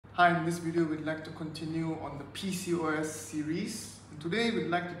Hi, in this video we'd like to continue on the PCOS series. And today we'd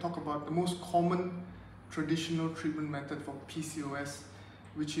like to talk about the most common traditional treatment method for PCOS,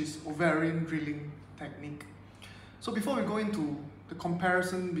 which is ovarian drilling technique. So before we go into the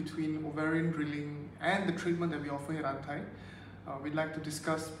comparison between ovarian drilling and the treatment that we offer here at Antai, we'd like to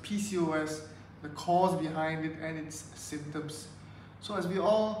discuss PCOS, the cause behind it and its symptoms. So as we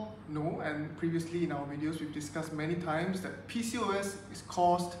all know, and previously in our videos we've discussed many times, that PCOS is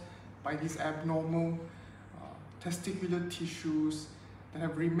caused by these abnormal testicular tissues that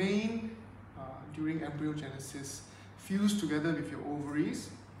have remained during embryogenesis, fused together with your ovaries,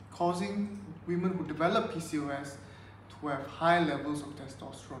 causing women who develop PCOS to have high levels of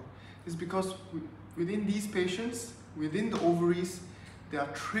testosterone. It's because within these patients, within the ovaries, there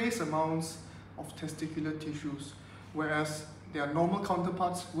are trace amounts of testicular tissues, whereas their normal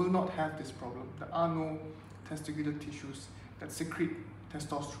counterparts will not have this problem. There are no testicular tissues that secrete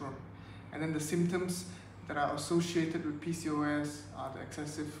testosterone. And then the symptoms that are associated with PCOS are the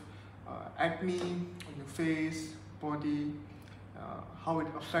excessive acne on your face, body, how it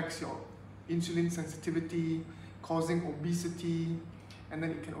affects your insulin sensitivity, causing obesity, and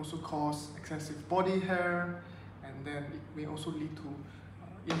then it can also cause excessive body hair, and then it may also lead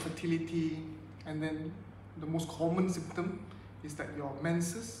to infertility. And then the most common symptom is that your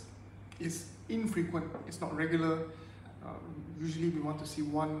menses is infrequent, it's not regular. Usually we want to see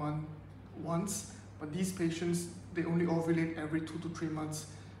 1 month once, but these patients, they only ovulate every 2 to 3 months.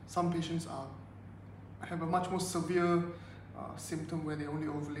 Some patients have a much more severe symptom where they only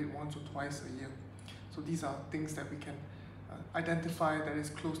ovulate once or twice a year. So these are things that we can identify that is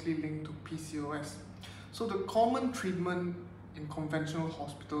closely linked to PCOS. So the common treatment in conventional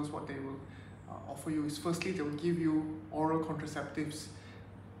hospitals, what they will offer you is, firstly, they will give you oral contraceptives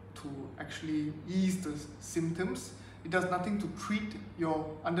to actually ease the symptoms. It does nothing to treat your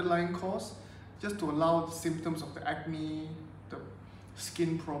underlying cause, just to allow the symptoms of the acne, the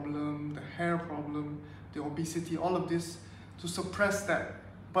skin problem, the hair problem, the obesity, all of this, to suppress that.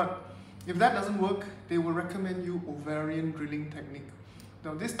 But if that doesn't work, they will recommend you ovarian drilling technique.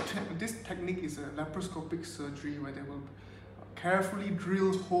 Now this technique is a laparoscopic surgery where they will carefully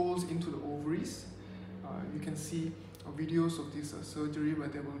drill holes into the ovaries. You can see videos of this surgery where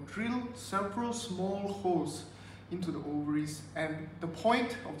they will drill several small holes into the ovaries, and the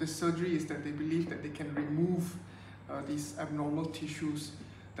point of this surgery is that they believe that they can remove these abnormal tissues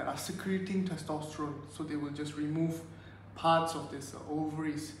that are secreting testosterone. So they will just remove parts of this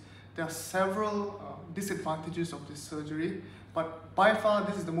ovaries. There are several disadvantages of this surgery, but by far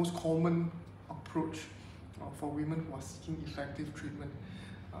this is the most common approach for women who are seeking effective treatment.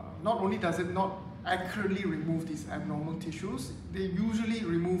 Not only does it not accurately remove these abnormal tissues, they usually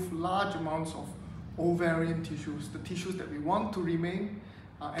remove large amounts of ovarian tissues. The tissues that we want to remain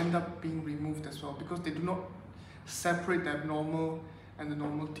end up being removed as well, because they do not separate the abnormal and the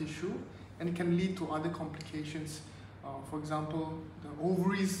normal tissue, and it can lead to other complications. For example, the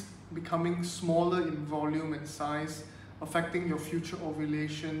ovaries becoming smaller in volume and size, affecting your future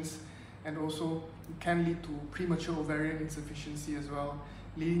ovulations, and also it can lead to premature ovarian insufficiency as well,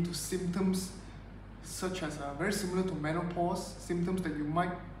 leading to symptoms such as very similar to menopause, symptoms that you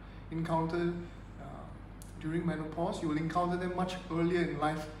might encounter during menopause. You will encounter them much earlier in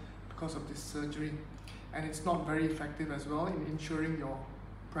life because of this surgery, and it's not very effective as well in ensuring your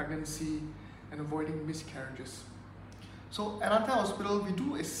pregnancy and avoiding miscarriages. So at Antai Hospital, we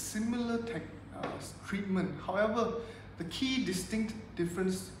do a similar treatment. However, the key distinct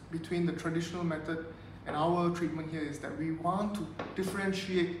difference between the traditional method and our treatment here is that we want to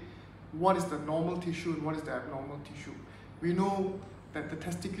differentiate what is the normal tissue and what is the abnormal tissue. We know that the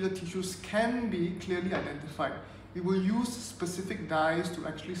testicular tissues can be clearly identified. We will use specific dyes to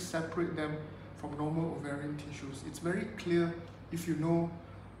actually separate them from normal ovarian tissues. It's very clear if you know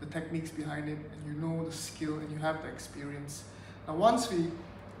the techniques behind it, and you know the skill, and you have the experience. Now once we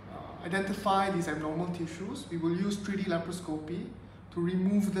identify these abnormal tissues, we will use 3D laparoscopy to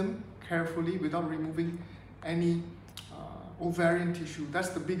remove them carefully without removing any ovarian tissue.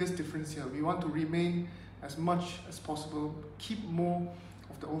 That's the biggest difference here. We want to remain as much as possible, keep more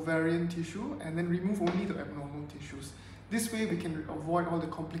of the ovarian tissue, and then remove only the abnormal tissues. This way we can avoid all the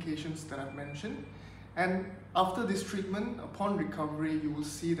complications that I've mentioned. And after this treatment, upon recovery, you will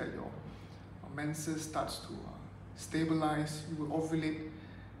see that your menses starts to stabilize. You will ovulate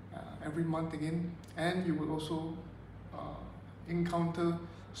every month again, and you will also encounter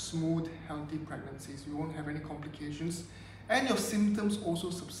smooth, healthy pregnancies. You won't have any complications, and your symptoms also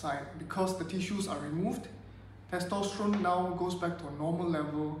subside because the tissues are removed. Testosterone now goes back to a normal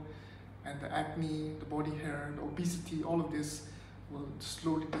level, and the acne, the body hair, the obesity, all of this will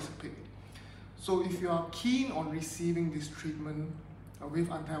slowly dissipate. So if you are keen on receiving this treatment with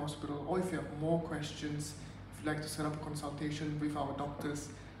Antai Hospital, or if you have more questions, if you'd like to set up a consultation with our doctors,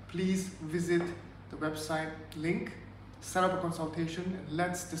 please visit the website link, set up a consultation, and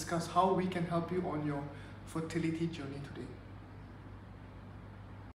let's discuss how we can help you on your fertility journey today.